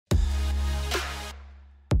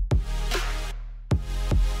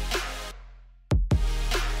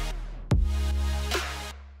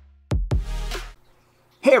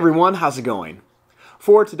everyone, how's it going?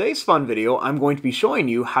 For today's fun video, I'm going to be showing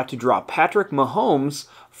you how to draw Patrick Mahomes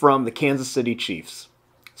from the Kansas City Chiefs.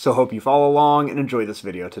 So hope you follow along and enjoy this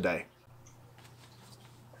video today.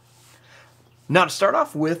 Now to start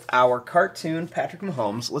off with our cartoon Patrick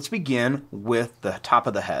Mahomes, let's begin with the top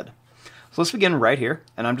of the head. So let's begin right here,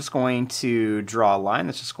 and I'm just going to draw a line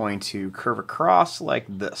that's just going to curve across like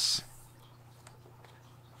this.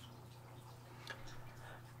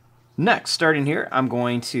 Next, starting here, I'm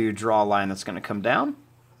going to draw a line that's going to come down,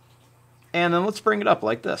 and then let's bring it up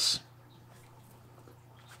like this.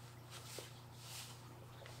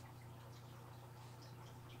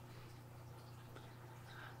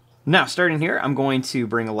 Now, starting here, I'm going to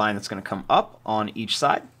bring a line that's going to come up on each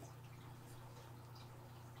side.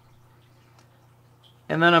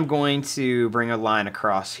 And then I'm going to bring a line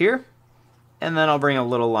across here, and then I'll bring a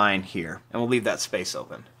little line here, and we'll leave that space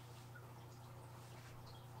open.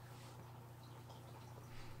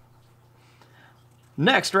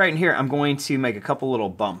 Next, right in here, I'm going to make a couple little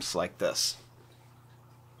bumps like this.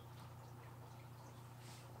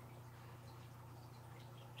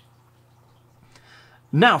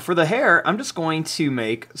 Now, for the hair, I'm just going to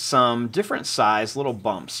make some different size little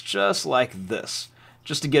bumps, just like this,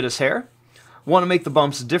 just to get his hair. Want to make the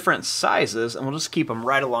bumps different sizes, and we'll just keep them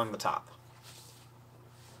right along the top.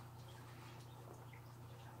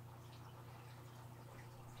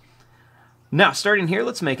 Now, starting here,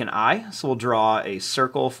 let's make an eye. So we'll draw a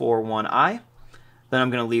circle for one eye. Then I'm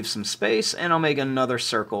going to leave some space, and I'll make another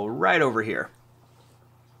circle right over here.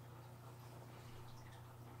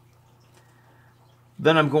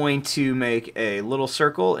 Then I'm going to make a little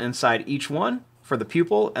circle inside each one for the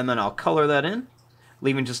pupil, and then I'll color that in,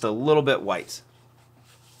 leaving just a little bit white.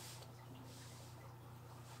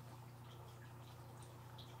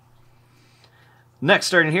 Next,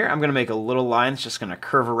 starting here, I'm going to make a little line that's just going to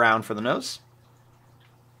curve around for the nose.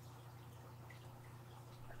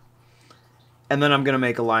 And then I'm going to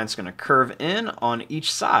make a line that's going to curve in on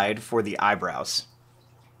each side for the eyebrows.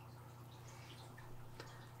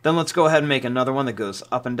 Then let's go ahead and make another one that goes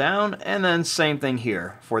up and down, and then same thing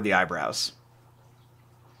here for the eyebrows.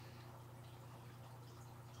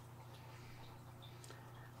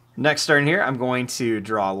 Next, starting here, I'm going to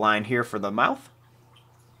draw a line here for the mouth.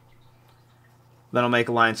 Then I'll make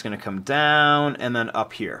a line that's going to come down and then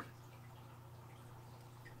up here.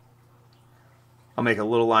 I'll make a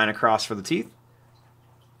little line across for the teeth.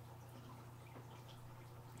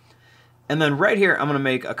 And then right here, I'm going to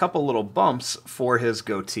make a couple little bumps for his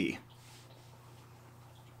goatee.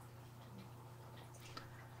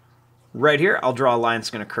 Right here, I'll draw a line that's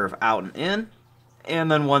going to curve out and in,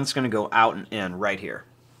 and then one that's going to go out and in right here.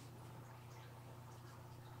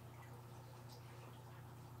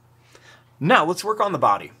 Now, let's work on the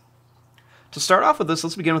body. To start off with this,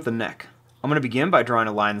 let's begin with the neck. I'm going to begin by drawing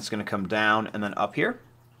a line that's going to come down and then up here.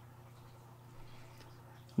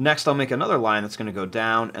 Next, I'll make another line that's going to go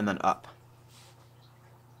down and then up.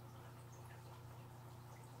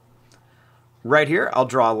 Right here, I'll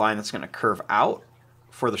draw a line that's going to curve out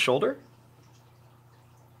for the shoulder.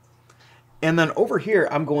 And then over here,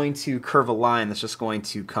 I'm going to curve a line that's just going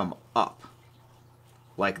to come up,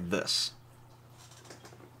 like this.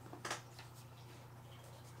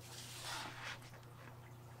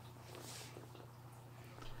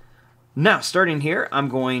 Now, starting here, I'm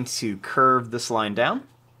going to curve this line down.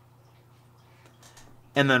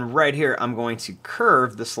 And then right here, I'm going to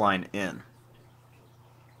curve this line in.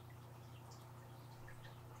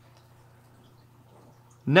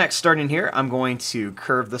 Next, starting here, I'm going to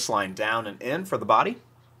curve this line down and in for the body.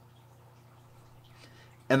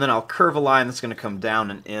 And then I'll curve a line that's going to come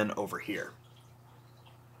down and in over here.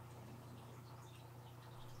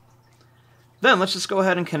 Then let's just go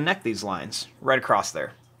ahead and connect these lines right across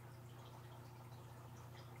there.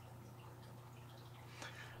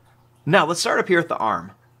 Now, let's start up here at the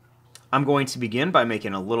arm. I'm going to begin by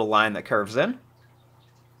making a little line that curves in.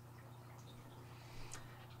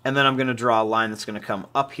 And then I'm going to draw a line that's going to come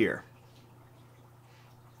up here.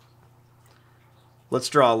 Let's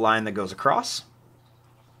draw a line that goes across.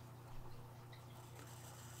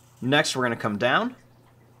 Next, we're going to come down.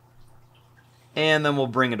 And then we'll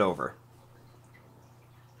bring it over.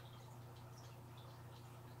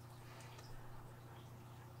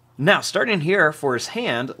 Now, starting here for his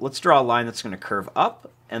hand, let's draw a line that's going to curve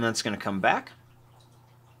up, and then it's going to come back.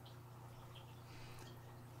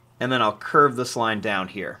 And then I'll curve this line down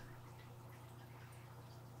here.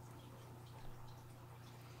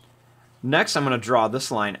 Next, I'm going to draw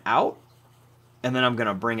this line out, and then I'm going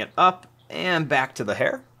to bring it up and back to the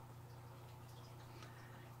hair.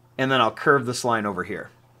 And then I'll curve this line over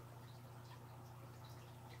here.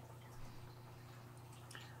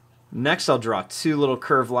 Next, I'll draw two little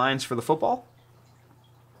curved lines for the football.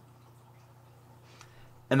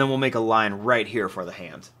 And then we'll make a line right here for the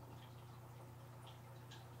hand.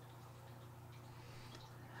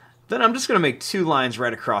 Then I'm just going to make two lines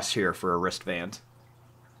right across here for a wristband.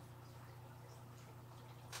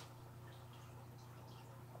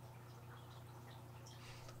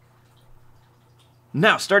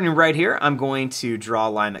 Now, starting right here, I'm going to draw a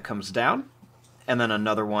line that comes down, and then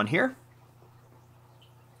another one here.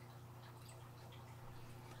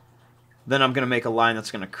 Then I'm going to make a line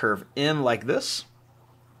that's going to curve in like this.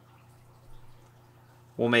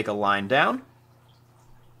 We'll make a line down.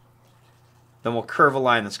 Then we'll curve a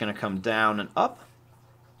line that's going to come down and up.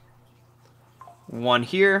 One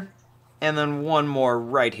here, and then one more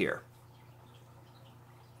right here.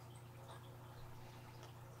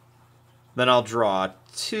 Then I'll draw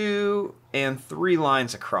 2 and 3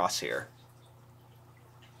 lines across here.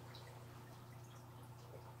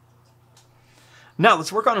 Now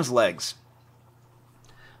let's work on his legs.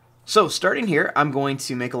 So starting here, I'm going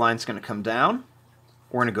to make a line that's going to come down.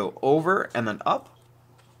 We're going to go over and then up.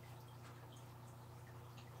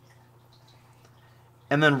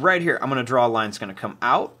 And then right here, I'm going to draw a line that's going to come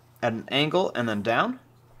out at an angle and then down.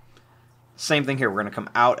 Same thing here, we're going to come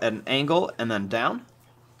out at an angle and then down.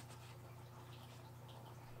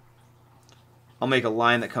 I'll make a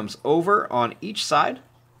line that comes over on each side.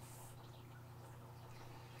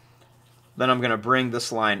 Then I'm going to bring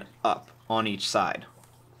this line up on each side.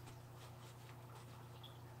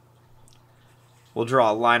 We'll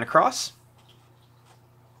draw a line across.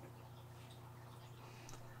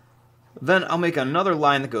 Then I'll make another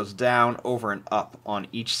line that goes down, over, and up on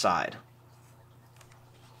each side.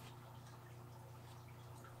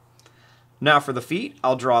 Now for the feet,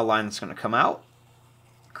 I'll draw a line that's going to come out,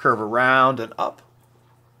 curve around and up.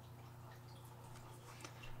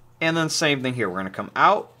 And then same thing here, we're going to come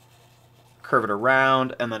out, curve it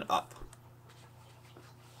around, and then up.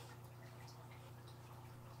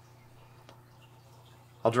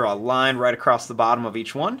 I'll draw a line right across the bottom of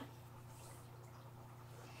each one.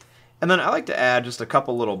 And then I like to add just a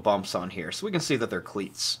couple little bumps on here so we can see that they're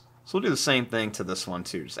cleats. So we'll do the same thing to this one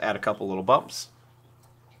too. Just add a couple little bumps.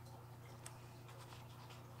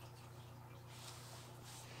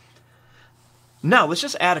 Now let's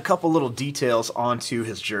just add a couple little details onto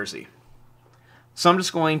his jersey. So I'm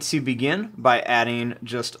just going to begin by adding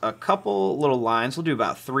just a couple little lines. We'll do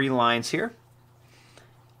about 3 lines here.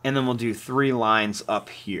 And then we'll do 3 lines up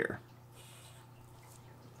here.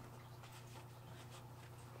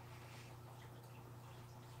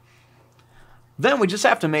 Then we just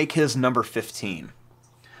have to make his number 15.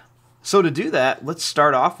 So to do that, let's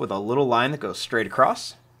start off with a little line that goes straight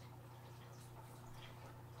across.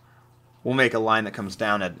 We'll make a line that comes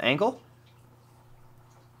down at an angle.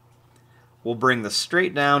 We'll bring this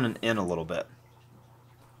straight down and in a little bit.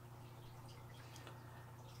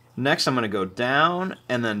 Next, I'm going to go down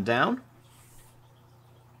and then down.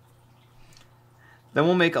 Then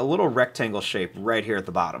we'll make a little rectangle shape right here at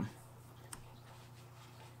the bottom.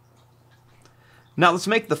 Now let's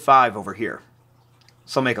make the 5 over here.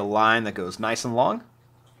 So I'll make a line that goes nice and long.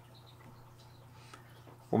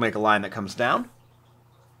 We'll make a line that comes down.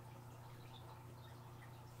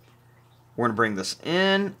 We're going to bring this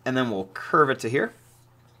in, and then we'll curve it to here.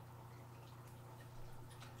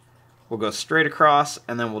 We'll go straight across,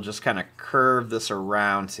 and then we'll just kind of curve this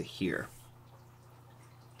around to here.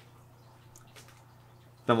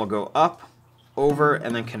 Then we'll go up, over,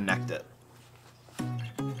 and then connect it.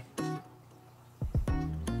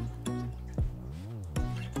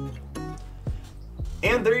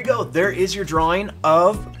 And there you go. There is your drawing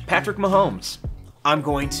of Patrick Mahomes. I'm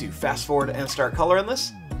going to fast forward and start coloring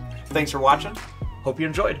this. Thanks for watching. Hope you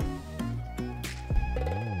enjoyed.